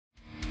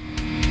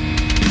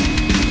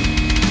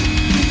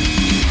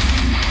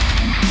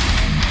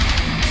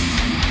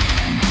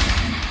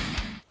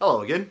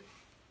Hello again.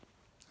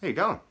 How you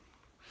going? What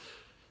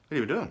are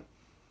you doing?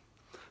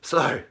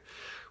 So,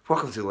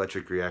 welcome to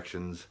Electric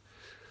Reactions.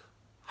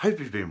 Hope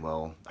you've been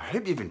well. I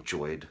hope you've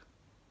enjoyed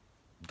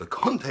the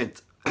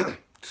content,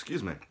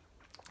 excuse me,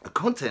 the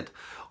content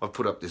I've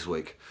put up this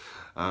week.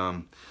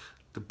 The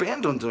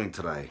band I'm doing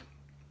today,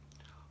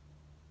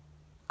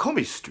 call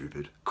me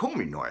stupid, call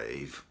me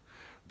naive,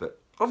 but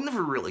I've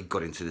never really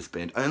got into this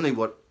band, only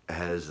what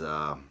has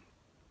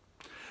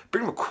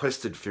been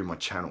requested through my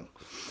channel.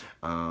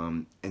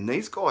 And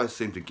these guys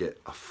seem to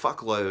get a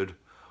fuckload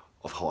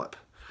of hype.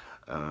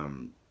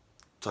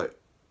 So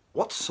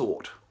what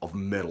sort of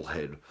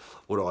metalhead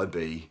would I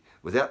be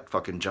without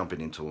fucking jumping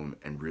into them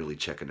and really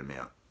checking them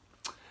out?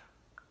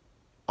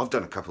 I've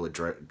done a couple of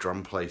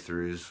drum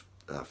playthroughs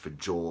for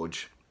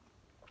George.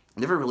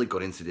 Never really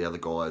got into the other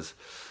guys,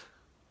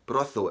 but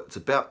I thought it's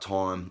about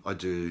time I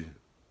do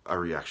a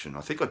reaction.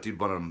 I think I did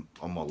one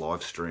on my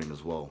live stream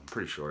as well. I'm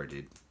pretty sure I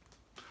did.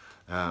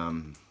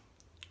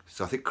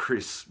 So I think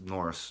Chris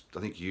Norris, I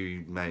think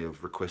you may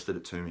have requested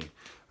it to me.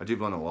 I did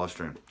one on a live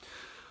stream.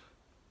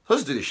 So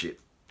let's do this shit,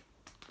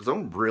 because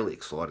I'm really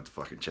excited to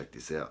fucking check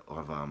this out.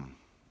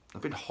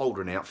 I've been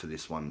holding out for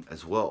this one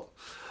as well,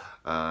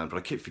 but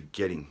I keep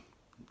forgetting.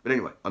 But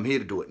anyway, I'm here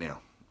to do it now.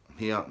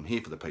 I'm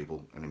here for the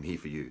people, and I'm here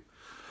for you.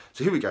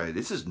 So here we go.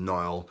 This is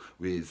Nile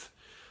with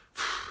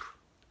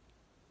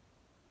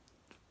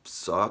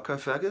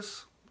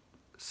Sarcophagus?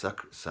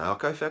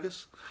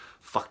 Sarcophagus?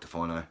 Fucked if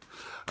I know.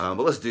 But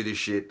let's do this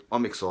shit.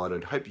 I'm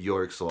excited. Hope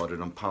you're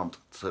excited. I'm pumped.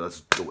 So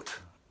let's do it.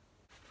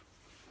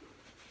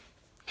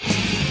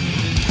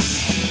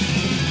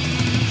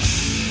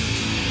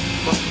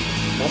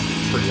 Boss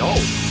is pretty old.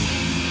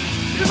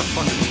 You got a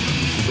fucking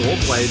saw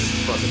blade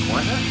fucking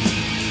behind that?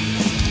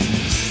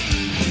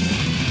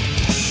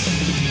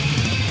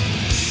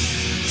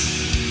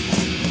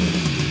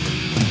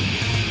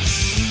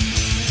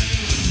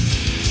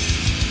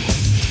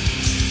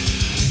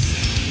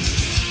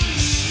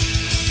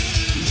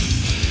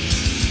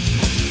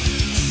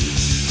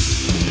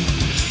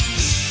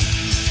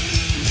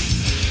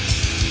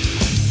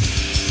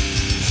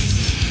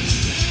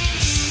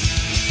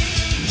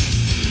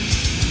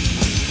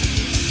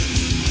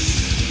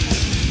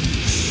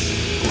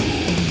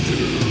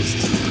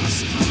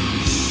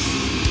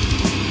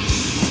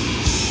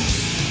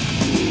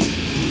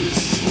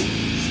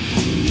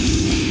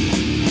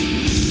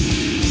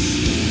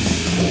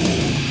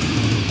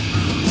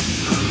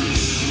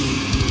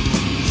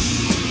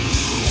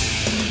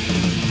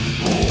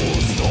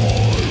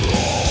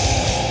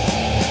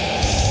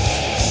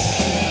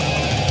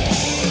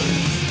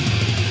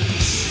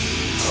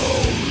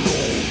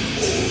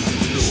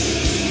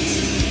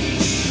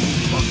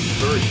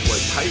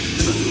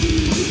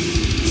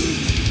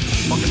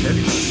 Fucking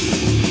heavy, man.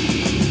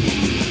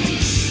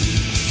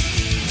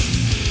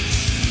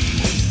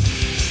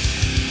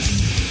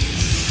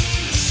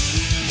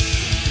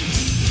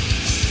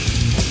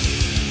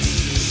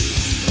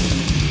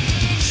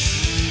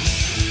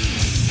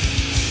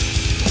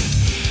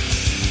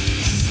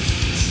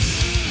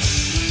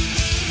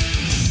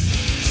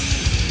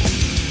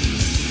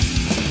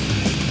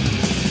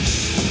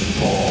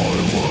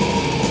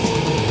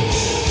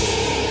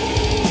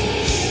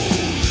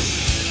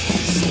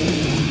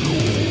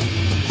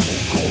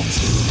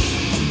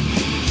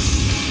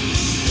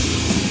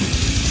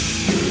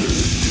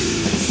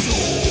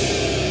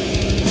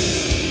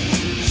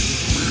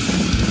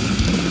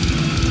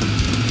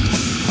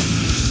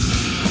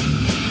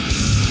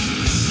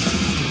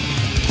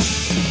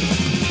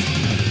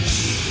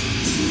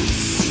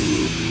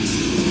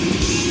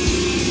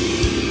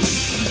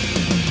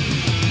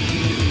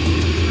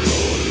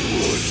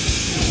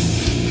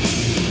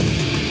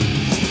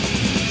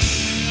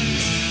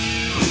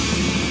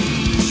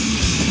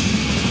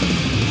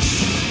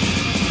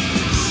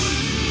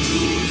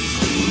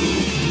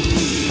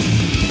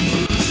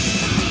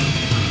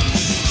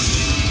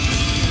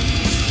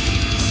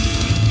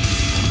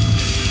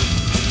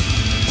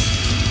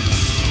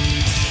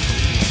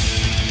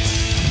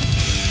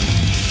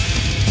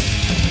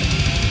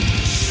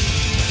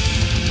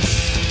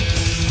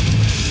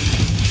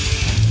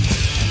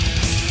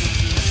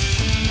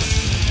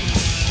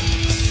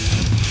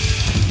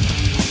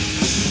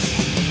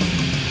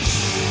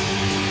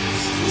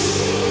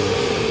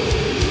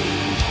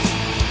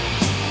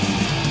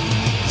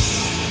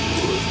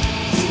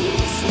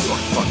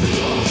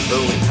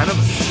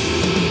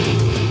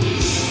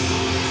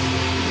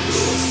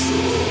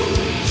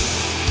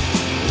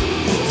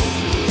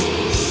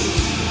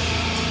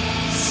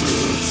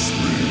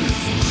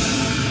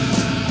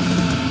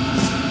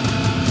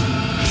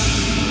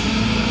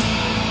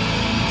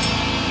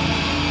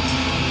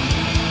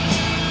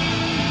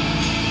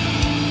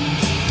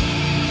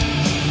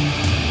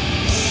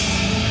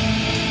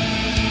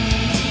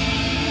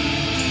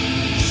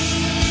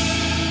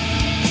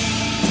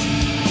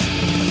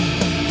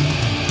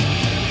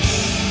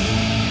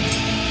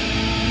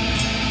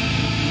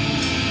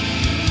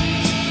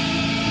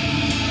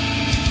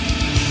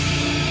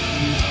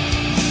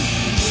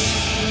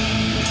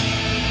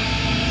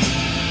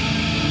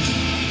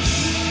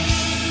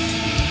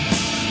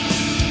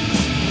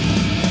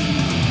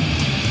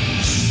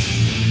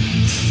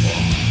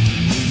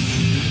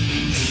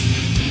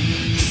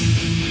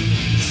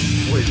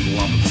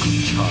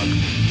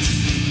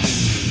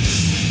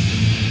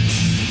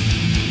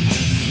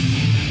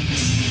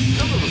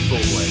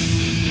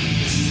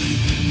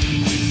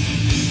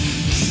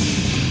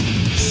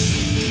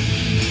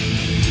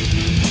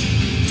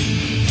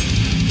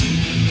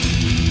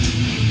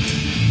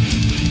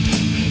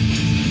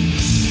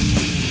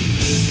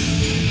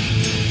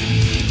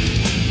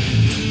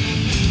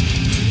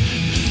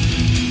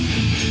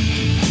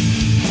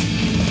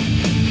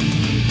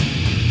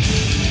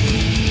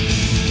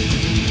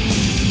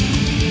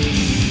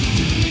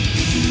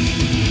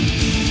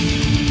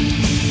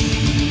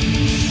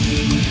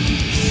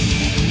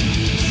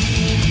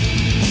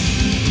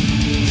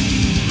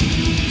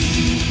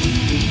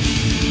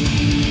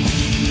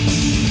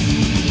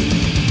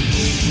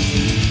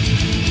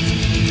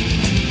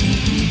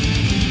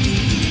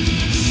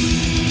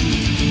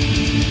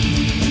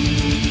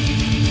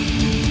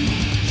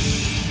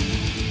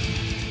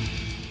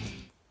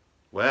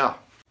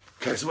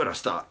 Okay, so where do I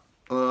start?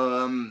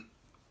 I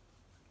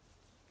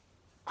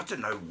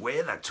don't know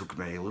where that took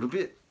me a little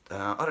bit.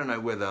 I don't know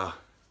whether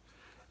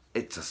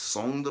it's a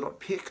song that I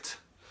picked.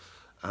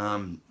 It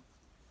kind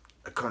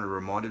of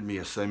reminded me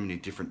of so many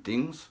different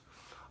things.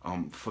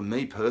 For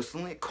me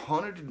personally, it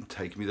kind of didn't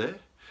take me there.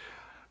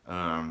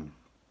 I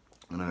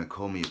know,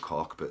 call me a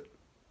cock, but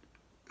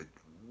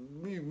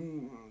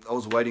I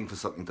was waiting for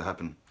something to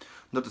happen.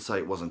 Not to say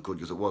it wasn't good,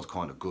 because it was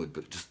kind of good,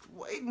 but just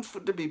waiting for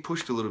it to be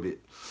pushed a little bit.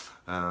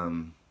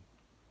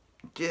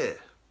 Yeah,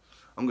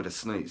 I'm going to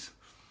sneeze.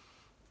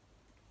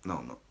 No,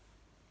 I'm not.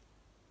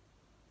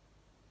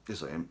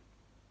 Yes, I am.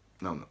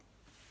 No, I'm not.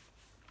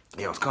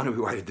 Yeah, I was kind of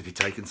waiting to be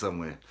taken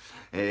somewhere.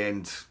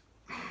 And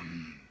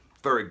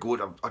very good.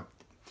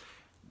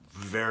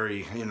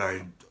 Very, you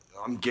know,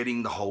 I'm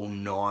getting the whole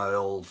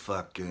Nile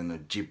fucking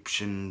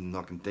Egyptian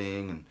fucking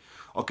thing, and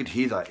I could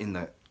hear that in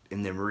them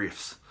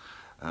riffs.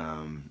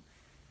 And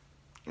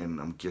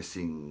I'm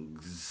guessing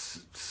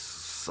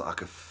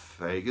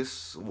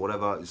Sarcophagus or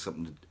whatever is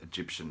something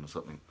Egyptian or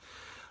something.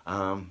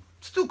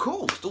 Still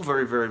cool. Still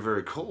very, very,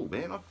 very cool,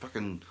 man. I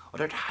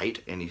don't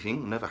hate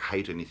anything. I never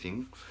hate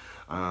anything.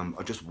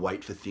 I just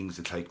wait for things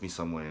to take me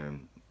somewhere,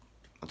 and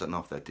I don't know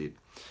if that did.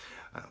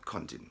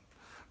 Kind of didn't.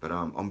 But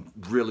I'm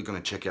really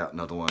going to check out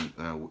another one,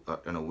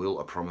 and I will,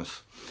 I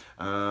promise.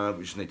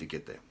 We just need to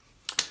get there.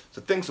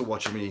 So thanks for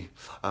watching me.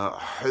 I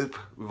hope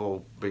we've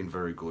all been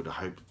very good. I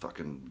hope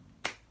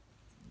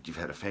you've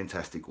had a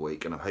fantastic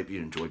week, and I hope you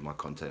enjoyed my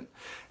content.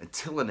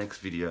 Until the next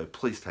video,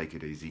 please take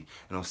it easy,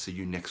 and I'll see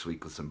you next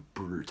week with some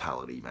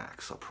brutality,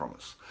 Max, I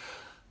promise.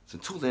 So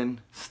until then,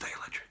 stay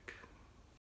electric.